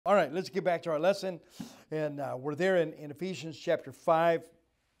All right, let's get back to our lesson. And we're there in Ephesians chapter 5,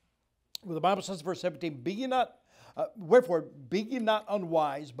 where the Bible says, verse 17, wherefore, be ye not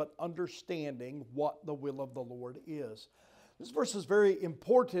unwise, but understanding what the will of the Lord is. This verse is very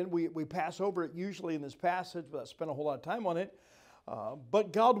important. We pass over it usually in this passage, but I spent a whole lot of time on it.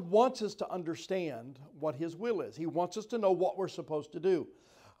 But God wants us to understand what His will is. He wants us to know what we're supposed to do.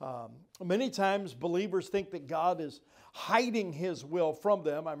 Many times believers think that God is hiding His will from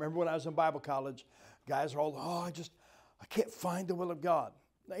them. I remember when I was in Bible college, guys are all, I can't find the will of God.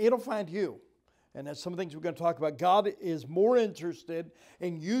 Now, it'll find you. And that's some of the things we're going to talk about. God is more interested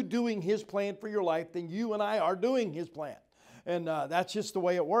in you doing His plan for your life than you and I are doing His plan. And that's just the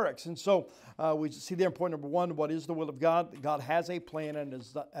way it works. And so we see there in point number 1, what is the will of God? God has a plan and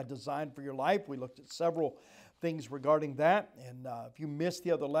a design for your life. We looked at several things regarding that. And if you missed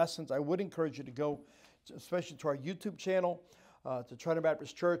the other lessons, I would encourage you to go, especially to our YouTube channel, to Trident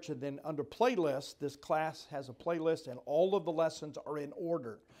Baptist Church, and then under playlist, this class has a playlist, and all of the lessons are in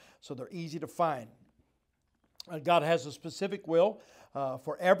order, so they're easy to find. God has a specific will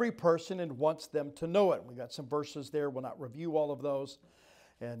for every person and wants them to know it. We got some verses there. We'll not review all of those.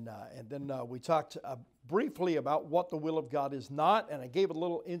 And then we talked briefly about what the will of God is not, and I gave a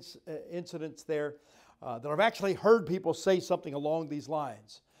little incidents there that I've actually heard people say something along these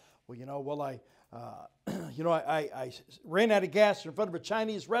lines. I ran out of gas in front of a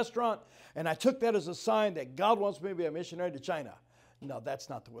Chinese restaurant, and I took that as a sign that God wants me to be a missionary to China. No, that's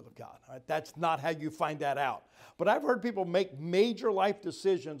not the will of God. Right? That's not how you find that out. But I've heard people make major life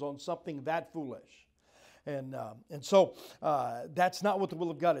decisions on something that foolish. And so that's not what the will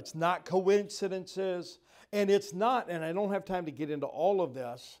of God is. It's not coincidences, and it's not, and I don't have time to get into all of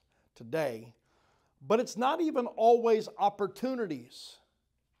this today, but it's not even always opportunities.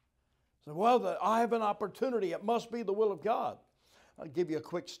 So, I have an opportunity. It must be the will of God. I'll give you a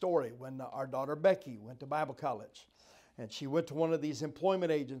quick story. When our daughter Becky went to Bible college, and she went to one of these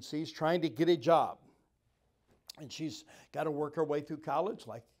employment agencies trying to get a job. And she's got to work her way through college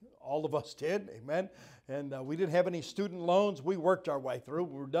like all of us did, amen. And we didn't have any student loans. We worked our way through.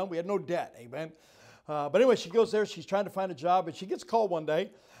 We were done. We had no debt, amen. But anyway, she goes there. She's trying to find a job, and she gets called one day.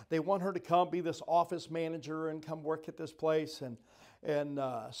 They want her to come be this office manager and come work at this place. And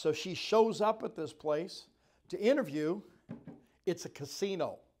so she shows up at this place to interview. It's a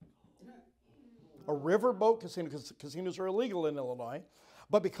casino. A riverboat casino, because casinos are illegal in Illinois.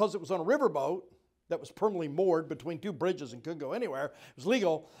 But because it was on a riverboat that was permanently moored between two bridges and couldn't go anywhere, it was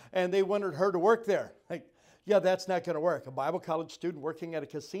legal, and they wanted her to work there. Like, yeah, that's not going to work. A Bible college student working at a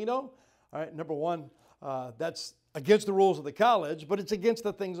casino, all right, number one, that's against the rules of the college, but it's against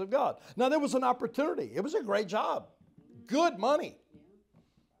the things of God. Now, there was an opportunity. It was a great job. Good money.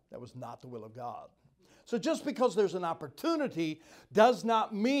 That was not the will of God. So just because there's an opportunity does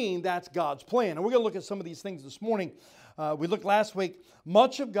not mean that's God's plan. And we're going to look at some of these things this morning. We looked last week,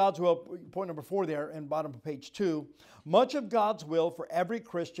 much of God's will, point number 4 there in bottom of page 2, much of God's will for every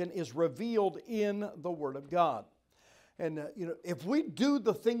Christian is revealed in the Word of God. And, if we do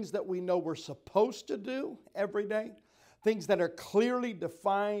the things that we know we're supposed to do every day, things that are clearly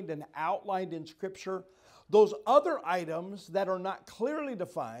defined and outlined in Scripture, those other items that are not clearly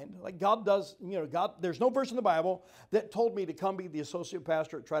defined, like God does, there's no verse in the Bible that told me to come be the associate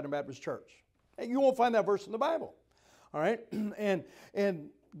pastor at Trident Baptist Church. You won't find that verse in the Bible. All right? And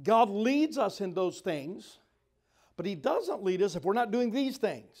God leads us in those things, but He doesn't lead us if we're not doing these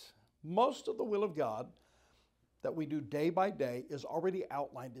things. Most of the will of God that we do day by day is already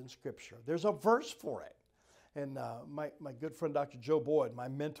outlined in Scripture. There's a verse for it. And my good friend Dr. Joe Boyd, my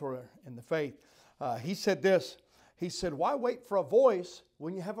mentor in the faith, he said this. He said, why wait for a voice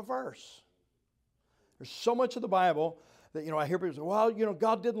when you have a verse? There's so much of the Bible that, I hear people say, well,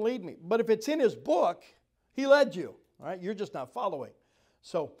 God didn't lead me. But if it's in His book, He led you. All right? You're just not following.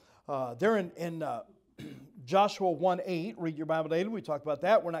 So there in Joshua 1:8, read your Bible daily. We talked about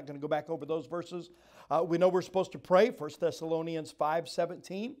that. We're not going to go back over those verses. We know we're supposed to pray, 1 Thessalonians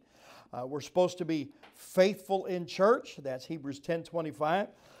 5:17. We're supposed to be faithful in church. That's Hebrews 10:25.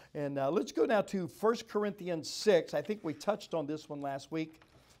 And let's go now to 1 Corinthians 6. I think we touched on this one last week.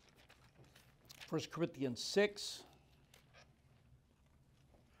 1 Corinthians 6.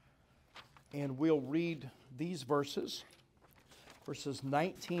 And we'll read these verses, verses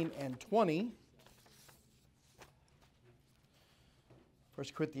 19 and 20. 1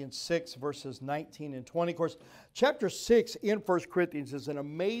 Corinthians 6, verses 19 and 20. Of course, chapter 6 in 1 Corinthians is an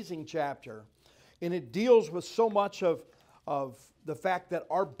amazing chapter, and it deals with so much of the fact that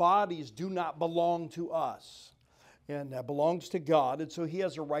our bodies do not belong to us, and that belongs to God. And so He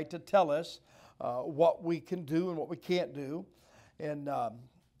has a right to tell us what we can do and what we can't do. And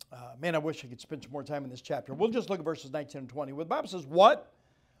Man, I wish I could spend some more time in this chapter. We'll just look at verses 19 and 20. Where the Bible says, what?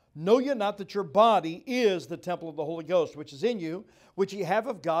 Know ye not that your body is the temple of the Holy Ghost, which is in you, which ye have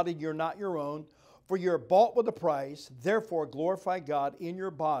of God, and you're not your own? For you're bought with a price. Therefore glorify God in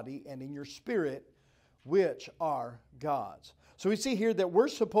your body and in your spirit, which are God's. So we see here that we're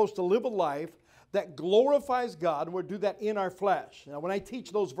supposed to live a life that glorifies God, and we'll do that in our flesh. Now, when I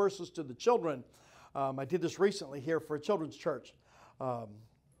teach those verses to the children, I did this recently here for a children's church.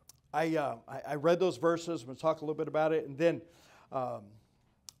 I read those verses. We'll talk a little bit about it. And then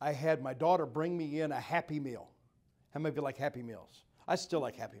I had my daughter bring me in a Happy Meal. How many of you like Happy Meals? I still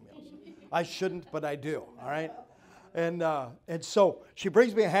like Happy Meals. I shouldn't, but I do, all right? And so she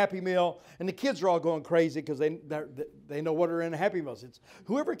brings me a Happy Meal, and the kids are all going crazy because they know what are in Happy Meals. It's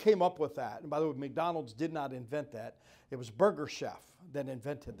whoever came up with that. And by the way, McDonald's did not invent that. It was Burger Chef that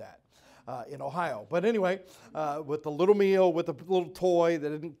invented that in Ohio. But anyway, with the little meal, with the little toy that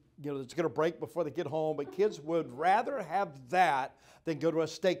didn't, that's going to break before they get home. But kids would rather have that than go to a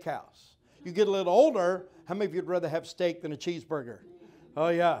steakhouse. You get a little older, how many of you would rather have steak than a cheeseburger? Oh,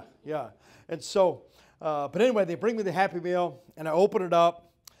 yeah. And so, but anyway, they bring me the Happy Meal, and I open it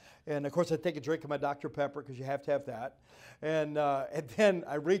up. And, of course, I take a drink of my Dr. Pepper because you have to have that. And then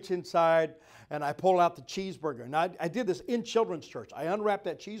I reach inside, and I pull out the cheeseburger. Now, I did this in children's church. I unwrapped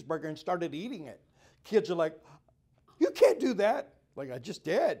that cheeseburger and started eating it. Kids are like, you can't do that. Like, I just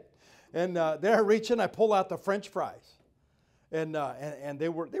did. And then I reach in, I pull out the French fries. And they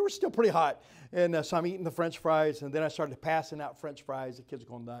were still pretty hot. And so I'm eating the French fries, and then I started passing out French fries. The kids are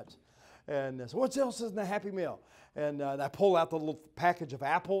going nuts. And so what else is in the Happy Meal? And I pull out the little package of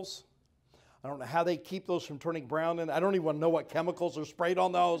apples. I don't know how they keep those from turning brown. And I don't even know what chemicals are sprayed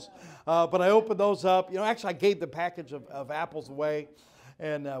on those. But I opened those up. Actually, I gave the package of apples away.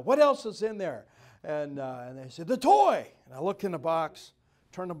 And what else is in there? And they said, the toy. And I looked in the box,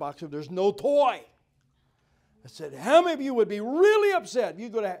 turned the box over. There's no toy. I said, how many of you would be really upset if you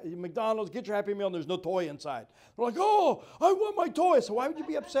go to McDonald's, get your Happy Meal, and there's no toy inside? They're like, oh, I want my toy. So why would you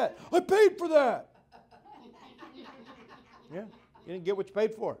be upset? I paid for that. Yeah, you didn't get what you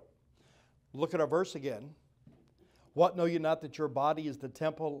paid for. Look at our verse again. What, know you not that your body is the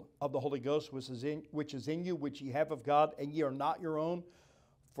temple of the Holy Ghost, which is in you, which ye have of God, and ye are not your own,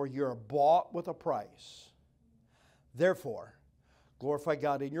 for ye are bought with a price. Therefore, glorify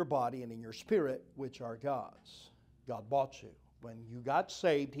God in your body and in your spirit, which are God's. God bought you. When you got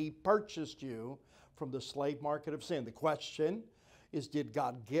saved, He purchased you from the slave market of sin. The question is, did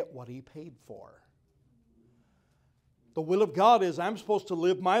God get what He paid for? The will of God is I'm supposed to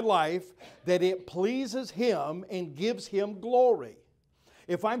live my life that it pleases Him and gives Him glory.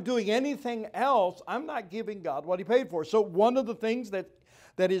 If I'm doing anything else, I'm not giving God what He paid for. So one of the things that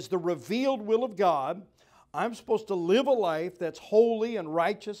is the revealed will of God, I'm supposed to live a life that's holy and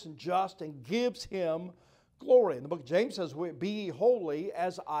righteous and just and gives Him glory. And the book of James says, be ye holy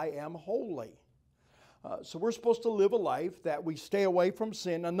as I am holy. So we're supposed to live a life that we stay away from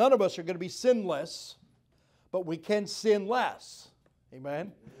sin. Now, none of us are going to be sinless, but we can sin less.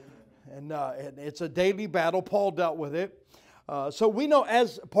 Amen? And it's a daily battle. Paul dealt with it. So we know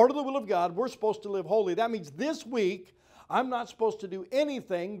as part of the will of God, we're supposed to live holy. That means this week, I'm not supposed to do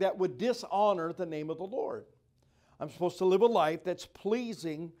anything that would dishonor the name of the Lord. I'm supposed to live a life that's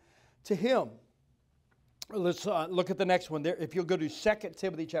pleasing to Him. Let's look at the next one there. If you'll go to 2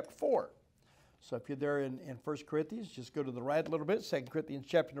 Timothy chapter 4. So if you're there in 1 Corinthians, just go to the right a little bit. 2 Corinthians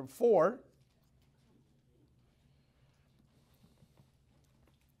chapter number 4.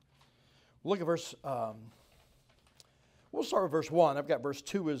 Look at verse, we'll start with verse 1. I've got verse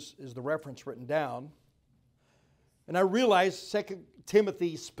 2 is the reference written down. And I realize 2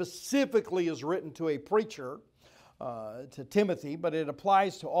 Timothy specifically is written to a preacher, to Timothy, but it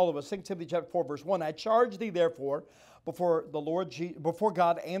applies to all of us. 2 Timothy chapter 4, verse 1, I charge thee therefore before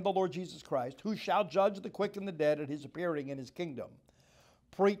God and the Lord Jesus Christ, who shall judge the quick and the dead at His appearing in His kingdom.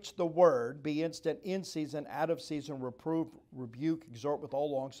 Preach the word, be instant in season, out of season, reprove, rebuke, exhort with all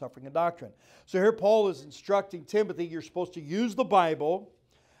long suffering and doctrine. So here Paul is instructing Timothy, you're supposed to use the Bible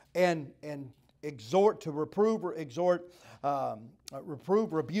and exhort, to reprove, or exhort,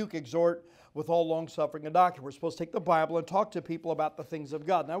 reprove, rebuke, exhort with all long suffering and doctrine. We're supposed to take the Bible and talk to people about the things of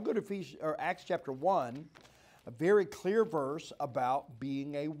God. Now we'll go to Acts chapter 1, a very clear verse about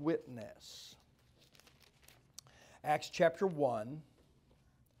being a witness. Acts chapter 1.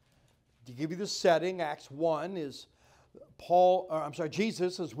 To give you the setting, Acts 1 is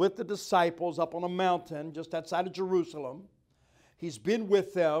Jesus is with the disciples up on a mountain just outside of Jerusalem. He's been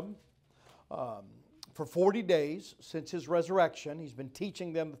with them for 40 days since His resurrection. He's been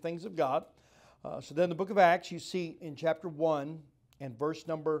teaching them the things of God. So then in the book of Acts, you see in chapter 1 and verse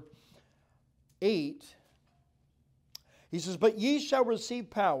number 8. He says, "But ye shall receive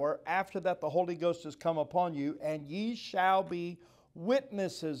power after that the Holy Ghost is come upon you, and ye shall be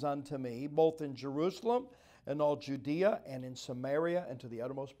witnesses unto me, both in Jerusalem and all Judea and in Samaria and to the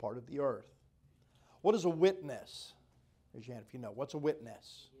uttermost part of the earth." What is a witness? Raise your hand if you know. What's a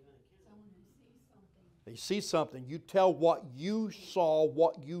witness? Someone who sees something. They see something. You tell what you saw,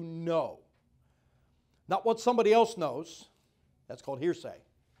 what you know. Not what somebody else knows. That's called hearsay.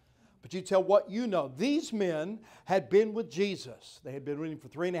 But you tell what you know. These men had been with Jesus. They had been with him for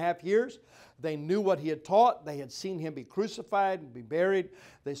 3.5 years. They knew what he had taught. They had seen him be crucified and be buried.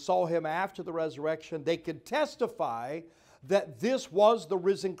 They saw him after the resurrection. They could testify that this was the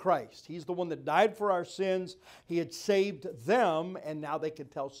risen Christ. He's the one that died for our sins. He had saved them, and now they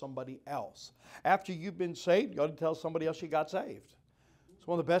could tell somebody else. After you've been saved, you ought to tell somebody else you got saved. It's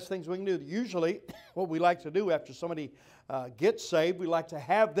one of the best things we can do. Usually, what we like to do after somebody gets saved, we like to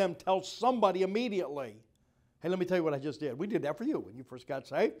have them tell somebody immediately. Hey, let me tell you what I just did. We did that for you when you first got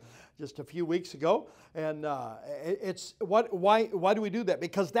saved just a few weeks ago. And why do we do that?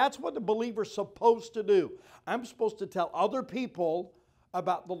 Because that's what the believer's supposed to do. I'm supposed to tell other people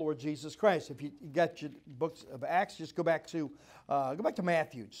about the Lord Jesus Christ. If you got your books of Acts, just go back to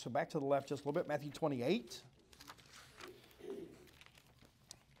Matthew. So back to the left just a little bit, Matthew 28.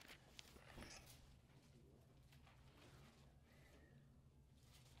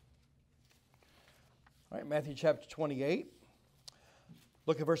 All right, Matthew chapter 28.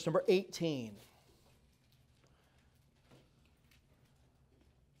 Look at verse number 18.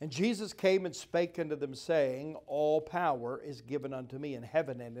 "And Jesus came and spake unto them, saying, All power is given unto me in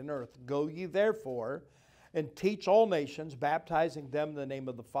heaven and in earth. Go ye therefore and teach all nations, baptizing them in the name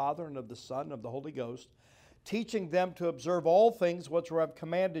of the Father and of the Son and of the Holy Ghost, teaching them to observe all things whatsoever I have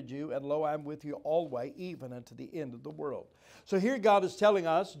commanded you, and lo, I am with you always, even unto the end of the world." So here God is telling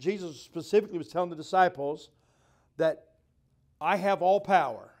us, Jesus specifically was telling the disciples that I have all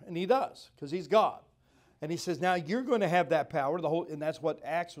power, and he does, because he's God. And he says, now you're going to have that power, and that's what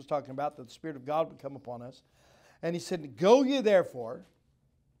Acts was talking about, that the Spirit of God would come upon us. And he said, "Go ye therefore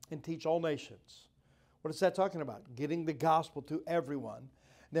and teach all nations." What is that talking about? Getting the gospel to everyone.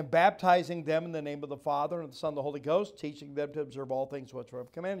 Then baptizing them in the name of the Father and the Son and the Holy Ghost, teaching them to observe all things whatsoever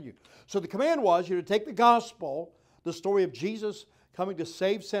I've commanded you. So the command was you to take the gospel, the story of Jesus coming to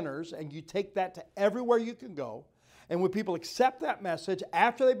save sinners, and you take that to everywhere you can go. And when people accept that message,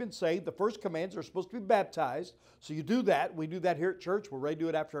 after they've been saved, the first commands are supposed to be baptized. So you do that. We do that here at church. We're ready to do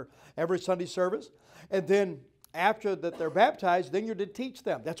it after every Sunday service. And then after that they're baptized, then you're to teach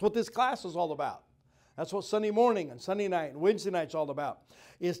them. That's what this class is all about. That's what Sunday morning and Sunday night and Wednesday night's all about,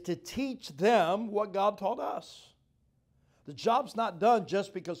 is to teach them what God taught us. The job's not done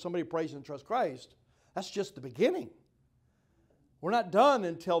just because somebody prays and trusts Christ. That's just the beginning. We're not done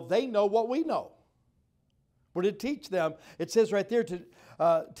until they know what we know. We're to teach them. It says right there,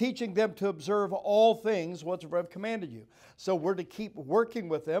 teaching them to observe all things whatsoever I've commanded you. So we're to keep working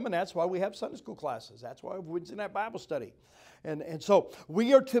with them, and that's why we have Sunday school classes. That's why we have Wednesday night Bible study. And so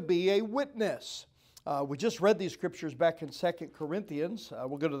we are to be a witness. We just read these scriptures back in 2 Corinthians.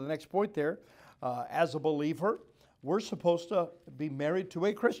 We'll go to the next point there. As a believer, we're supposed to be married to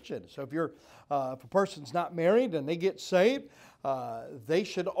a Christian. So if a person's not married and they get saved, they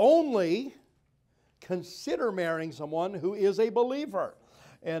should only consider marrying someone who is a believer.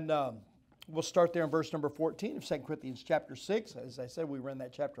 And we'll start there in verse number 14 of 2 Corinthians chapter 6. As I said, we read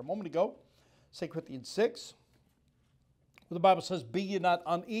that chapter a moment ago. 2 Corinthians 6. The Bible says, "Be ye not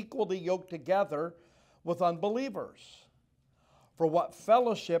unequally yoked together with unbelievers. For what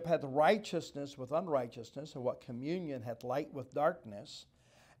fellowship hath righteousness with unrighteousness, and what communion hath light with darkness,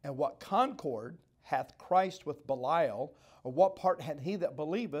 and what concord hath Christ with Belial, or what part hath he that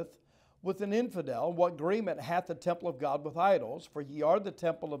believeth with an infidel? What agreement hath the temple of God with idols? For ye are the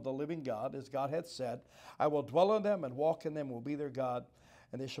temple of the living God, as God hath said, I will dwell in them and walk in them, will be their God,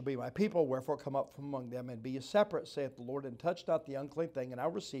 and they shall be my people. Wherefore come up from among them, and be ye separate, saith the Lord, and touch not the unclean thing, and I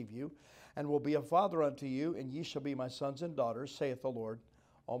will receive you, and will be a father unto you, and ye shall be my sons and daughters, saith the Lord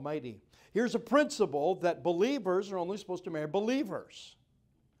Almighty." Here's a principle that believers are only supposed to marry believers.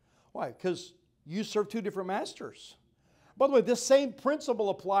 Why? Because you serve two different masters. By the way, this same principle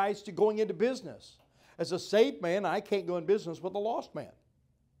applies to going into business. As a saved man, I can't go in business with a lost man.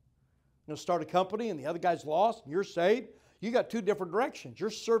 You know, start a company and the other guy's lost and you're saved. You got two different directions. You're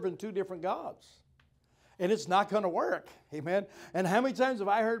serving two different gods. And it's not going to work. Amen. And how many times have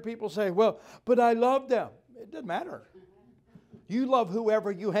I heard people say, well, but I love them. It doesn't matter. You love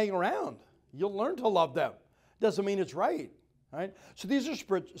whoever you hang around. You'll learn to love them. Doesn't mean it's right. Right? So these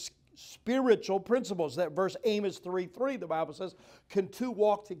are spiritual principles. That verse Amos 3:3, the Bible says, can two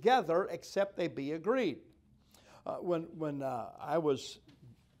walk together except they be agreed? When I was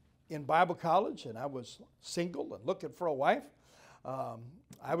in Bible college and I was single and looking for a wife,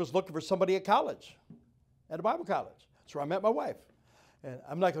 I was looking for somebody at college, at a Bible college. That's where I met my wife. And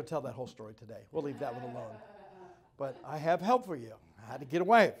I'm not going to tell that whole story today. We'll leave that one alone. But I have help for you. How to get a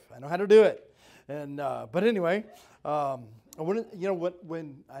wife. I know how to do it. And but anyway,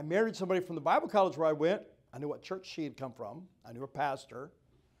 when I married somebody from the Bible college where I went, I knew what church she had come from. I knew her pastor.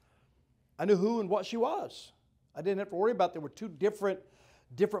 I knew who and what she was. I didn't have to worry about there were two different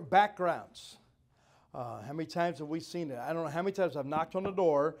backgrounds. How many times have we seen it? I don't know how many times I've knocked on the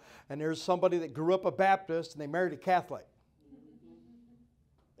door and there's somebody that grew up a Baptist and they married a Catholic.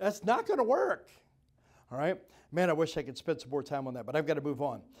 That's not going to work. All right? Man, I wish I could spend some more time on that, but I've got to move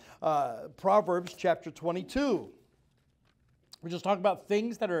on. Proverbs chapter 22. We're just talking about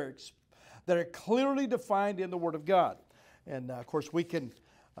things that are clearly defined in the Word of God. And, of course, we could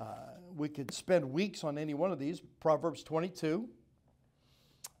spend weeks on any one of these. Proverbs 22.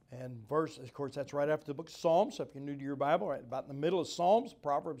 And verse, of course, that's right after the book of Psalms. So if you're new to your Bible, right about in the middle of Psalms,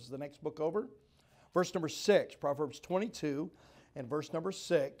 Proverbs is the next book over. Verse number 6, Proverbs 22 and verse number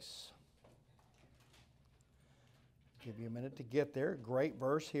 6. Give you a minute to get there. Great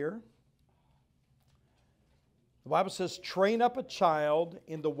verse here. The Bible says, train up a child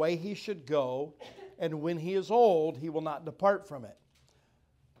in the way he should go, and when he is old, he will not depart from it.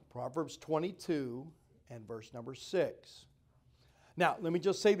 Proverbs 22 and verse number 6. Now, let me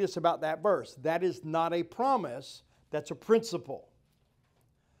just say this about that verse. That is not a promise. That's a principle.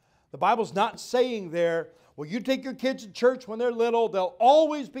 The Bible's not saying there, well, you take your kids to church when they're little, they'll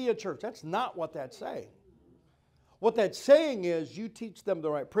always be at church. That's not what that's saying. What that's saying is you teach them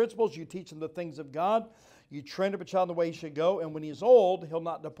the right principles, you teach them the things of God, you train up a child in the way he should go, and when he's old, he'll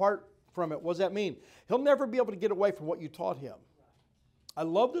not depart from it. What does that mean? He'll never be able to get away from what you taught him. I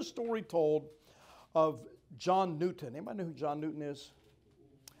love the story told of John Newton. Anybody know who John Newton is?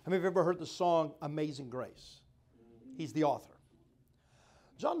 How many of you ever heard the song Amazing Grace? He's the author.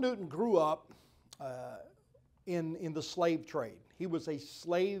 John Newton grew up in the slave trade. He was a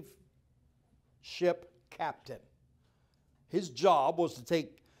slave ship captain. His job was to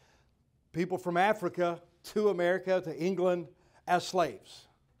take people from Africa to America, to England, as slaves.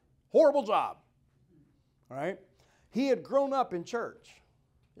 Horrible job. All right? He had grown up in church.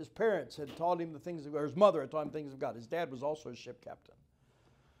 His parents had taught him the things of God, or his mother had taught him things of God. His dad was also a ship captain.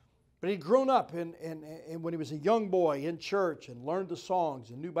 But he'd grown up and when he was a young boy in church and learned the songs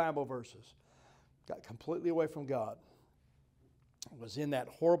and knew Bible verses. Got completely away from God. Was in that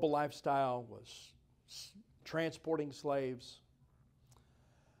horrible lifestyle, was transporting slaves.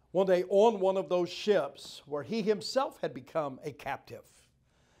 One day on one of those ships where he himself had become a captive.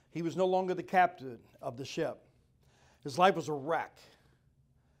 He was no longer the captain of the ship. His life was a wreck.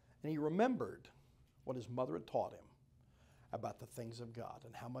 And he remembered what his mother had taught him about the things of God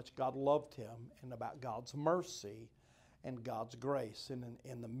and how much God loved him and about God's mercy and God's grace. And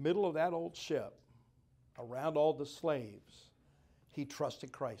in the middle of that old ship, around all the slaves, he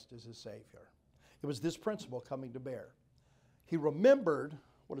trusted Christ as his Savior. It was this principle coming to bear. He remembered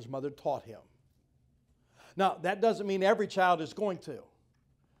what his mother taught him. Now, that doesn't mean every child is going to.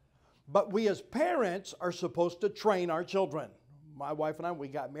 But we as parents are supposed to train our children. My wife and I, when we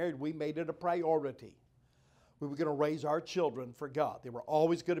got married, we made it a priority. We were going to raise our children for God. They were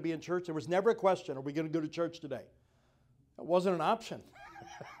always going to be in church. There was never a question, are we going to go to church today? It wasn't an option.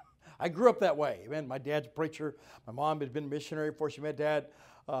 I grew up that way. Amen. My dad's a preacher. My mom had been a missionary before she met Dad.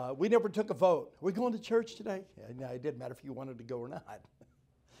 We never took a vote. Are we going to church today? Yeah, it didn't matter if you wanted to go or not.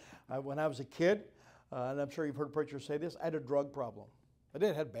 When I was a kid, and I'm sure you've heard preachers say this, I had a drug problem. I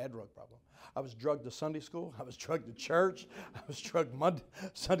did have a bad drug problem. I was drugged to Sunday school. I was drugged to church. I was drugged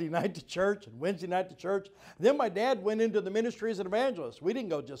Sunday night to church and Wednesday night to church. Then my dad went into the ministry as an evangelist. We didn't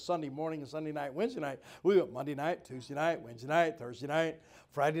go just Sunday morning and Sunday night, Wednesday night. We went Monday night, Tuesday night, Wednesday night, Thursday night,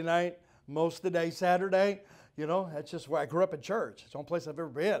 Friday night, most of the day, Saturday. You know, that's just where I grew up in church. It's the only place I've ever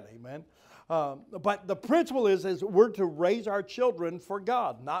been. Amen. But the principle is we're to raise our children for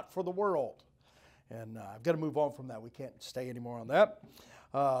God, not for the world. And I've got to move on from that. We can't stay anymore on that.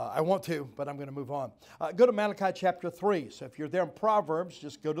 I want to, but I'm going to move on. Go to Malachi chapter 3. So if you're there in Proverbs,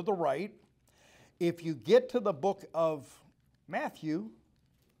 just go to the right. If you get to the book of Matthew,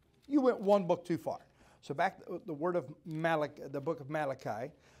 you went one book too far. So back to the word of Malachi, the book of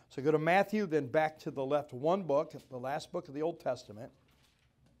Malachi. So go to Matthew, then back to the left one book, the last book of the Old Testament,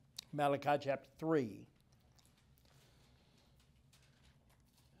 Malachi chapter 3.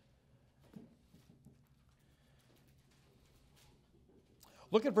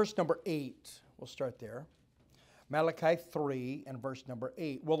 Look at verse number 8. We'll start there. Malachi 3 and verse number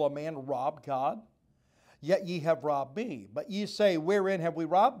 8. Will a man rob God? Yet ye have robbed me. But ye say, wherein have we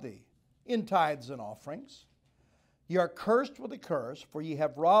robbed thee? In tithes and offerings. Ye are cursed with a curse, for ye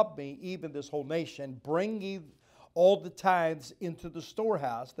have robbed me, even this whole nation. Bring ye all the tithes into the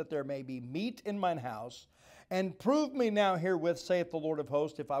storehouse, that there may be meat in mine house. And prove me now herewith, saith the Lord of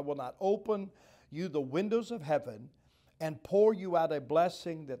hosts, if I will not open you the windows of heaven, and pour you out a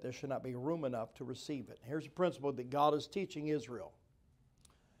blessing, that there should not be room enough to receive it. Here's a principle that God is teaching Israel.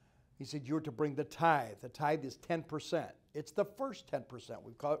 He said, you're to bring the tithe. The tithe is 10%. It's the first 10%.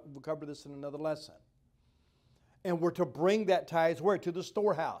 We'll cover this in another lesson. And we're to bring that tithe where? To the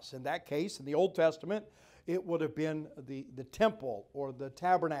storehouse. In that case, in the Old Testament, it would have been the temple or the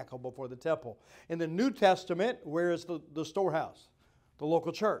tabernacle before the temple. In the New Testament, where is the storehouse? The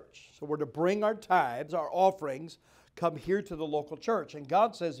local church. So we're to bring our tithes, our offerings, come here to the local church. And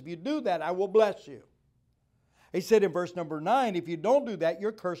God says, if you do that, I will bless you. He said in verse number 9, if you don't do that,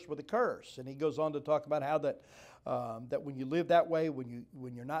 you're cursed with a curse. And he goes on to talk about how that when you live that way,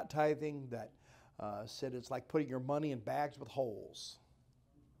 when you're not tithing, that said it's like putting your money in bags with holes.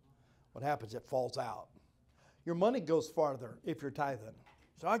 What happens? It falls out. Your money goes farther if you're tithing.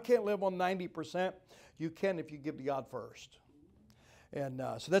 So I can't live on 90%. You can if you give to God first. And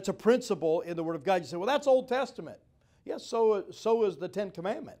so that's a principle in the Word of God. You say, well, that's Old Testament. Yes, so is the Ten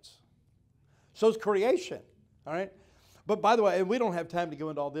Commandments. So is creation. All right? But by the way, and we don't have time to go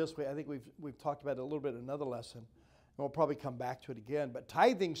into all this. I think we've talked about it a little bit in another lesson. And we'll probably come back to it again. But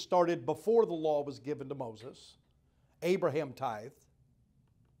tithing started before the law was given to Moses. Abraham tithed.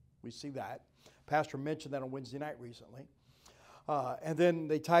 We see that. Pastor mentioned that on Wednesday night recently. And then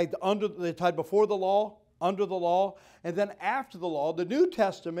they tithed before the law, under the law, and then after the law. The New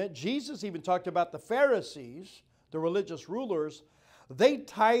Testament, Jesus even talked about the Pharisees, the religious rulers. They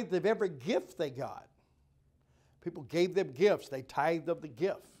tithed of every gift they got. People gave them gifts. They tithed of the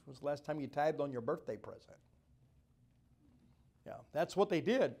gift. When was the last time you tithed on your birthday present? Yeah, that's what they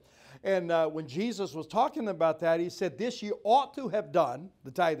did. And when Jesus was talking about that, he said, this you ought to have done,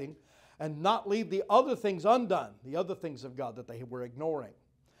 the tithing, and not leave the other things undone, the other things of God that they were ignoring.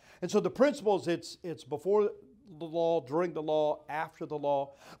 And so the principle is it's before the law, during the law, after the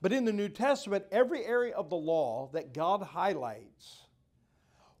law. But in the New Testament, every area of the law that God highlights,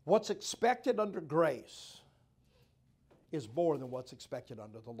 what's expected under grace is more than what's expected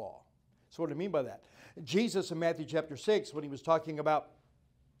under the law. So what do I mean by that? Jesus in Matthew chapter 6, when he was talking about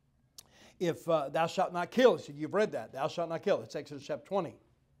if thou shalt not kill, he said, you've read that, thou shalt not kill. It's Exodus chapter 20,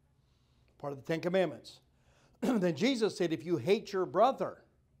 part of the Ten Commandments. Then Jesus said, if you hate your brother,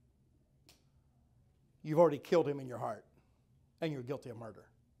 you've already killed him in your heart, and you're guilty of murder.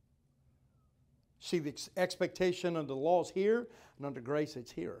 See, the expectation under the law is here, and under grace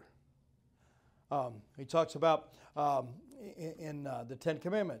it's here. He talks about in the Ten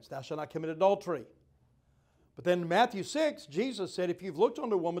Commandments, thou shalt not commit adultery. But then in Matthew 6, Jesus said, if you've looked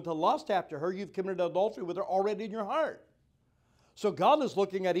on a woman to lust after her, you've committed adultery with her already in your heart. So God is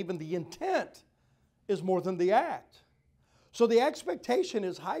looking at even the intent is more than the act. So the expectation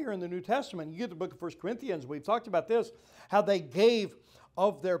is higher in the New Testament. You get the book of 1 Corinthians, we've talked about this, how they gave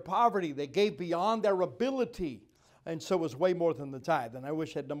of their poverty. They gave beyond their ability. And so it was way more than the tithe. And I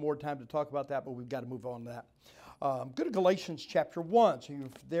wish I had no more time to talk about that, but we've got to move on to that. Go to Galatians chapter 1. So you're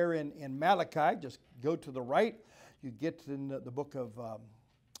there in Malachi. Just go to the right. You get to the book of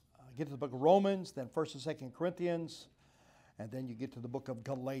Romans, then 1st and 2nd Corinthians, and then you get to the book of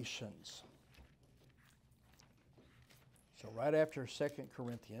Galatians. So right after 2nd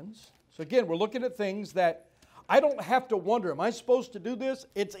Corinthians. So again, we're looking at things that I don't have to wonder, am I supposed to do this?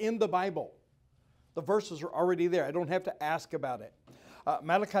 It's in the Bible. The verses are already there. I don't have to ask about it.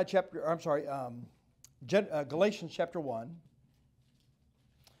 Galatians chapter 1.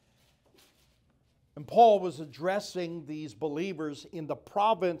 And Paul was addressing these believers in the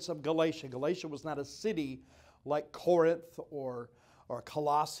province of Galatia. Galatia was not a city like Corinth or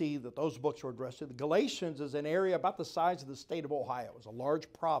Colossae that those books were addressed to. The Galatians is an area about the size of the state of Ohio. It was a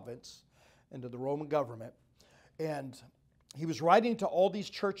large province under the Roman government. And he was writing to all these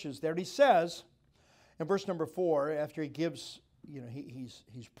churches there. And he says in verse number 4, after he gives, he's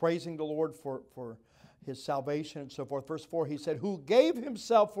praising the Lord for his salvation and so forth. Verse 4, he said, who gave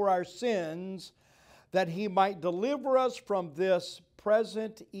himself for our sins that he might deliver us from this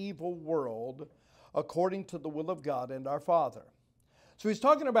present evil world according to the will of God and our Father. So he's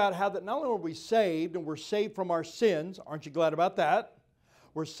talking about how that not only are we saved and we're saved from our sins, aren't you glad about that?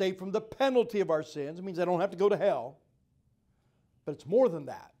 We're saved from the penalty of our sins. It means I don't have to go to hell. But it's more than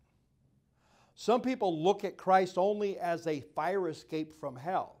that. Some people look at Christ only as a fire escape from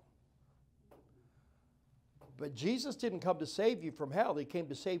hell. But Jesus didn't come to save you from hell. He came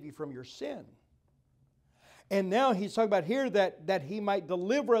to save you from your sin. And now he's talking about here that he might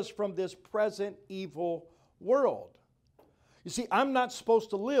deliver us from this present evil world. You see, I'm not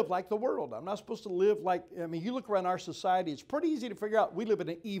supposed to live like the world. I'm not supposed to live like, you look around our society, it's pretty easy to figure out we live in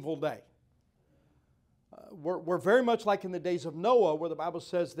an evil day. We're very much like in the days of Noah, where the Bible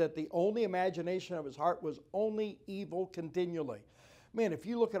says that the only imagination of his heart was only evil continually. Man, if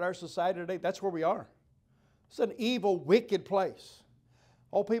you look at our society today, that's where we are. It's an evil, wicked place.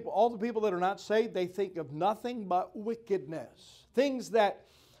 All the people that are not saved, they think of nothing but wickedness. Things that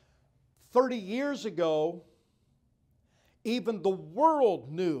 30 years ago, even the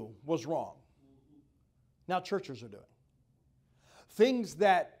world knew was wrong. Now churches are doing. Things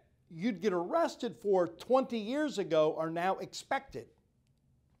that you'd get arrested for 20 years ago are now expected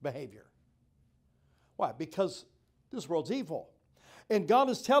behavior. Why? Because this world's evil. And God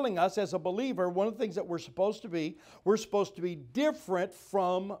is telling us as a believer, one of the things that we're supposed to be different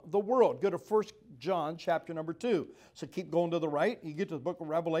from the world. Go to 1 John chapter number 2. So keep going to the right. You get to the book of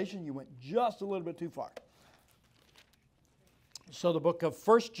Revelation, you went just a little bit too far. So the book of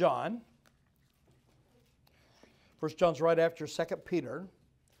 1 John. 1 John's right after 2 Peter.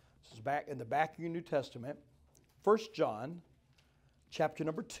 This is back in the back of your New Testament. 1 John chapter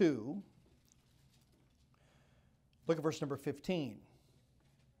number 2. Look at verse number 15.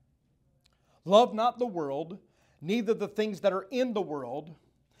 Love not the world, neither the things that are in the world.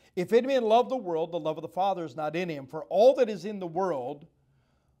 If any man love the world, the love of the Father is not in him. For all that is in the world,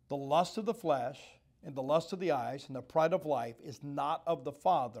 the lust of the flesh, and the lust of the eyes, and the pride of life, is not of the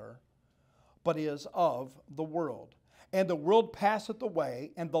Father, but is of the world. And the world passeth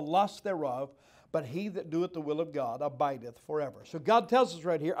away, and the lust thereof, but he that doeth the will of God abideth forever. So God tells us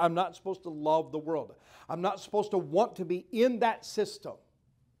right here, I'm not supposed to love the world. I'm not supposed to want to be in that system.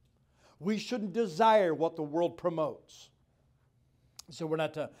 We shouldn't desire what the world promotes. So we're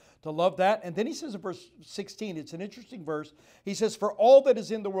not to love that. And then he says in verse 16, it's an interesting verse. He says, for all that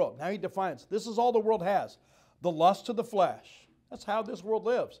is in the world. Now he defines, this is all the world has. The lust of the flesh. That's how this world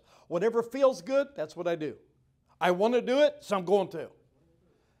lives. Whatever feels good, that's what I do. I want to do it, so I'm going to.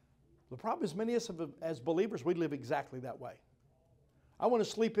 The problem is many of us as believers, we live exactly that way. I want to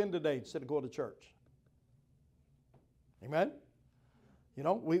sleep in today instead of going to church. Amen? You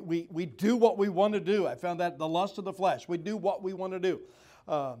know, we do what we want to do. I found that the lust of the flesh. We do what we want to do.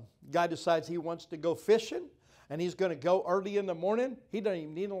 Guy decides he wants to go fishing, and he's going to go early in the morning. He doesn't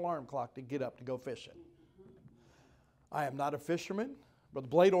even need an alarm clock to get up to go fishing. I am not a fisherman, but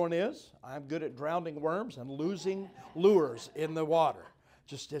Bladorn is. I'm good at drowning worms and losing lures in the water.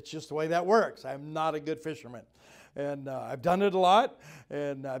 It's just the way that works. I'm not a good fisherman. And I've done it a lot,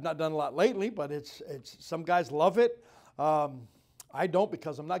 and I've not done a lot lately, but it's some guys love it. I don't,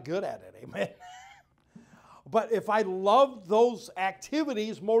 because I'm not good at it, amen. But if I love those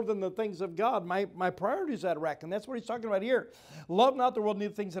activities more than the things of God, my priorities out of whack. And that's what he's talking about here. Love not the world,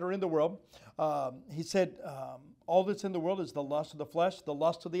 neither things that are in the world. He said, all that's in the world is the lust of the flesh, the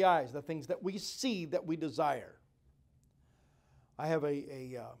lust of the eyes, the things that we see that we desire. I have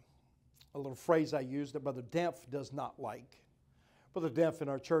a little phrase I use that Brother Demph does not like. Brother Demph in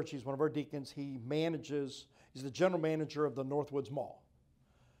our church, he's one of our deacons. He's the general manager of the Northwoods Mall.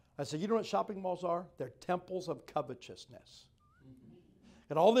 I said, you know what shopping malls are? They're temples of covetousness.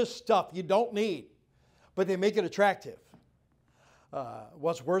 And all this stuff you don't need, but they make it attractive.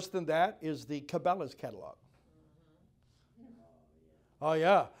 What's worse than that is the Cabela's catalog. Oh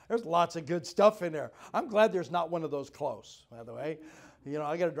yeah, there's lots of good stuff in there. I'm glad there's not one of those close, by the way. You know,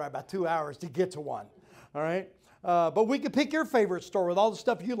 I got to drive about 2 hours to get to one. All right, but we can pick your favorite store with all the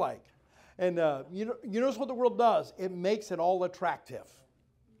stuff you like. And you notice what the world does? It makes it all attractive.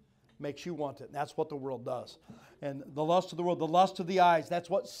 Makes you want it. And that's what the world does. And the lust of the world, the lust of the eyes,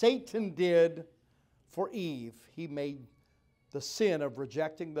 that's what Satan did for Eve. He made the sin of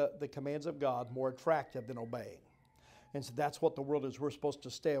rejecting the commands of God more attractive than obeying. And so that's what the world is. We're supposed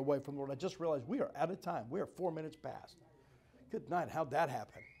to stay away from the world. I just realized we are out of time. We are 4 minutes past. Good night. How'd that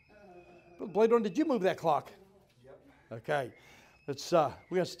happen? Brother Bladorn, did you move that clock? Yep. Okay. We're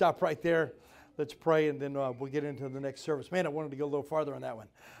going to stop right there. Let's pray, and then we'll get into the next service. Man, I wanted to go a little farther on that one.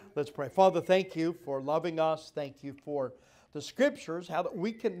 Let's pray. Father, thank you for loving us. Thank you for the Scriptures, how that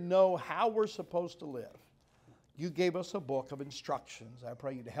we can know how we're supposed to live. You gave us a book of instructions. I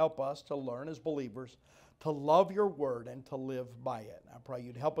pray you to help us to learn as believers to love your word and to live by it. I pray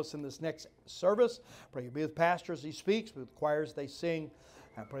you'd help us in this next service. I pray you'd be with Pastor as he speaks, with choirs they sing.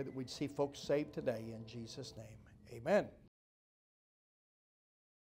 I pray that we'd see folks saved today in Jesus' name. Amen.